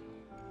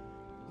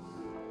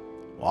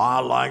 Well, I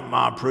like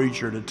my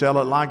preacher to tell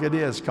it like it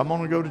is. Come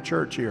on and go to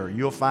church here.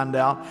 You'll find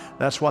out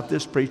that's what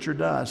this preacher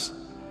does.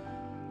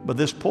 But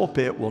this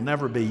pulpit will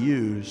never be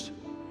used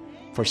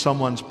for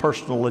someone's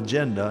personal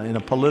agenda in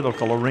a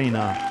political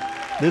arena.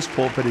 This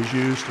pulpit is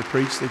used to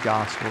preach the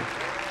gospel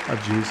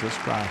of Jesus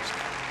Christ.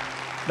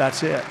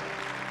 That's it.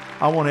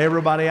 I want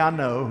everybody I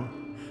know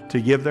to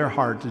give their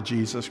heart to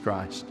Jesus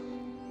Christ.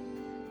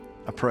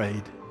 I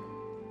prayed.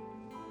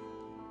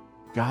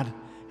 God,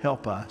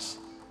 help us.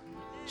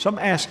 So I'm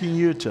asking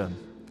you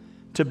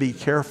to be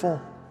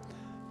careful.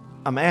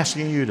 I'm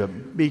asking you to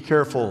be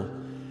careful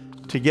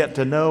to get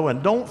to know,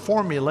 and don't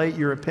formulate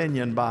your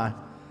opinion by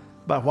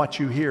what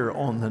you hear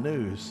on the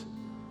news.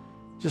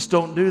 Just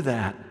don't do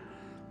that.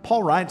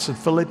 Paul writes in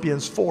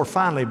Philippians 4,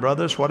 finally,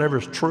 brothers, whatever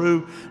is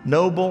true,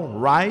 noble,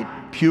 right,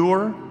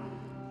 pure,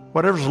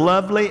 whatever's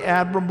lovely,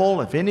 admirable,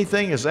 if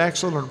anything is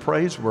excellent or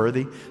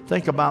praiseworthy,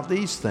 think about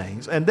these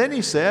things. And then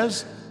he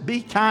says,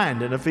 be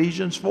kind in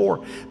Ephesians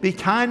 4. Be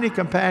kind and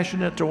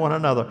compassionate to one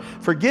another,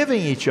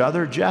 forgiving each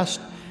other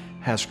just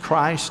as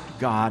Christ,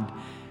 God,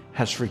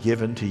 has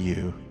forgiven to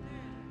you.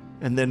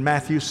 And then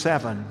Matthew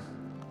 7,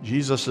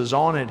 Jesus is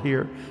on it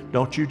here.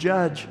 Don't you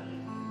judge.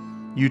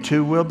 You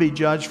too will be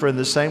judged, for in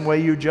the same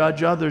way you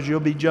judge others, you'll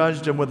be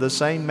judged, and with the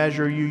same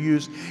measure you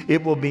use,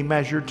 it will be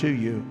measured to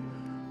you.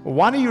 Well,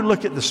 why do you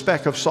look at the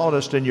speck of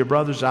sawdust in your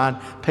brother's eye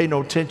and pay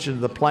no attention to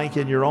the plank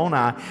in your own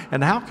eye?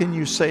 And how can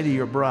you say to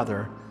your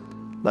brother,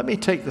 let me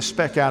take the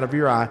speck out of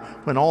your eye,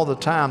 when all the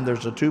time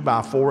there's a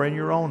 2x4 in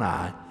your own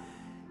eye?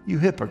 You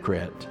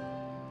hypocrite.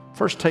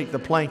 First take the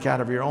plank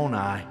out of your own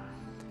eye,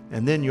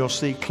 and then you'll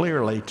see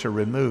clearly to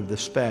remove the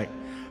speck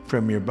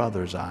from your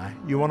brother's eye.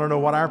 You want to know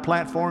what our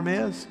platform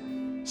is?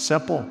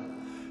 Simple.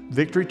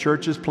 Victory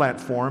Church's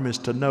platform is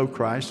to know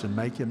Christ and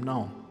make Him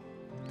known.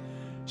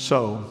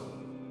 So,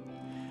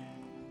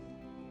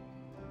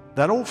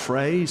 that old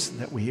phrase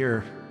that we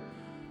hear,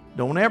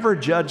 don't ever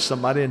judge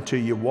somebody until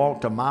you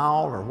walked a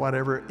mile or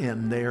whatever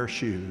in their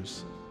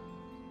shoes.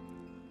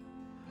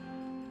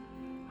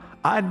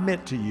 I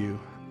admit to you,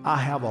 I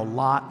have a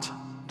lot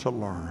to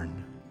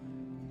learn.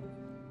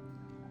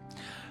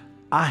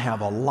 I have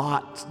a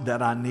lot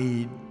that I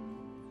need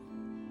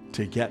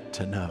to get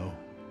to know.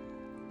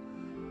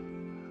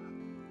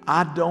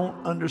 I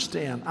don't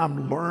understand.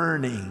 I'm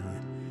learning.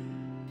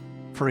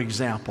 For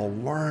example,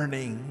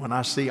 learning when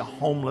I see a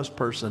homeless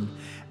person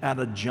at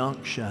a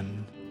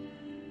junction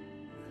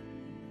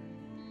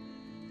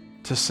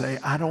to say,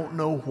 I don't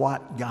know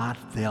what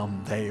got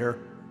them there.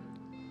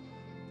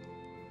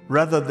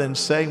 Rather than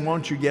saying, why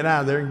don't you get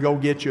out of there and go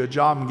get you a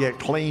job and get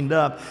cleaned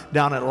up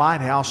down at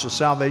Lighthouse, the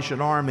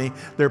Salvation Army.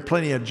 There are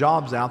plenty of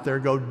jobs out there.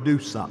 Go do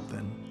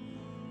something.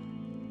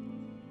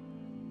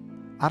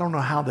 I don't know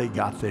how they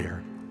got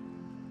there.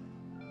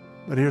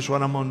 But here's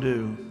what I'm going to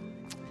do.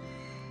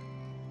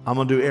 I'm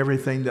going to do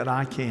everything that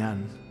I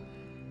can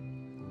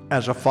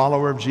as a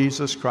follower of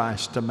Jesus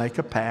Christ to make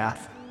a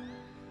path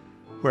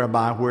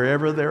whereby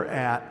wherever they're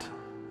at,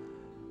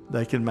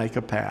 they can make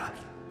a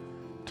path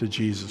to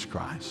Jesus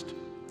Christ.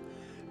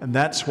 And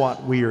that's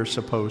what we are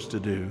supposed to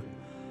do.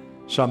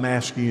 So I'm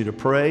asking you to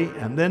pray,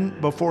 and then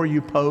before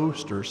you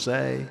post or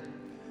say,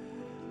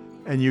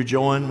 and you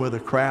join with a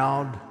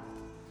crowd,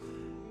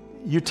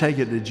 you take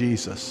it to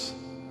Jesus.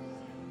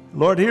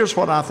 Lord, here's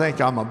what I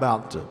think I'm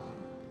about to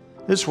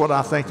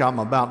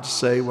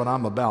say when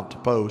I'm about to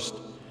post.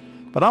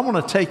 But I want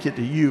to take it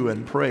to you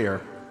in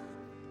prayer.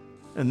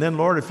 And then,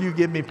 Lord, if you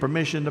give me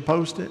permission to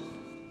post it,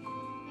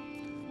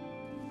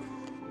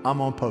 I'm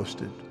going to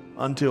post it.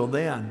 Until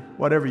then,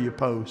 whatever you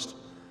post,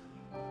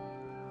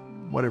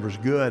 whatever's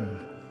good,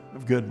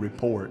 of good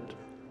report,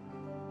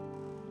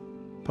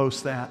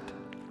 post that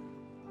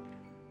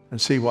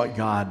and see what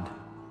God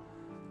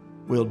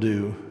will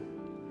do.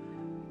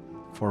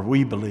 For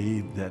we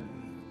believe that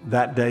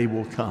that day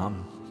will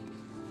come.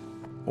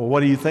 Well,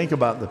 what do you think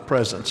about the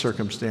present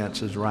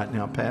circumstances right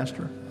now,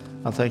 Pastor?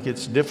 I think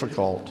it's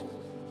difficult.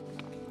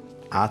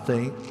 I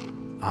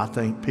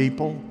think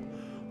people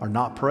are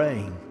not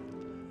praying.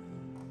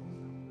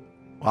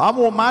 Well, I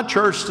want my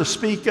church to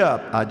speak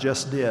up. I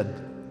just did.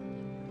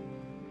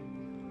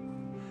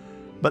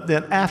 But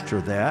then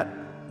after that,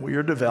 we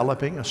are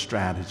developing a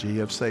strategy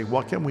of saying,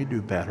 what can we do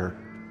better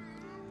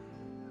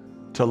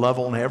to love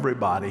on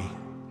everybody,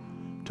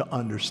 to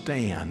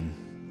understand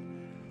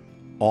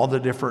all the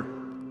different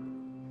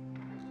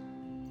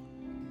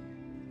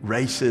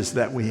races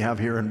that we have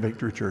here in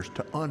Victory Church,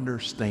 to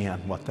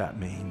understand what that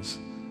means.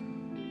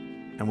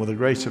 And with the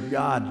grace of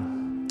God,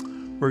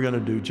 we're going to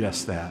do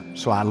just that.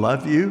 So I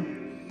love you.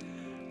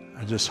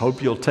 I just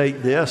hope you'll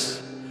take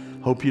this.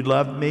 Hope you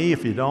love me.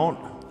 If you don't,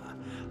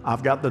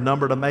 I've got the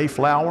number to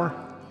Mayflower,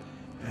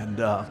 and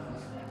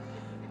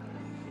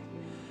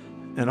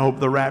hope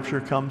the rapture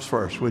comes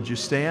first. Would you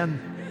stand?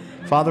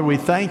 Father, we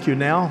thank you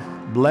now.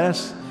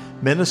 Bless,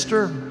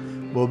 minister.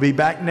 We'll be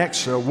back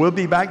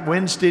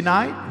Wednesday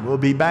night. We'll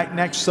be back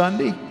next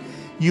Sunday.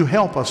 You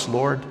help us,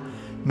 Lord,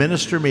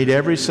 minister, meet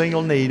every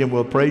single need, and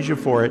we'll praise you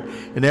for it.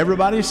 And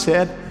everybody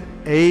said,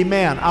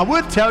 amen. I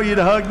would tell you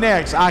to hug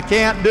next. I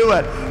can't do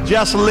it.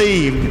 Just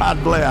leave.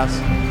 God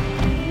bless.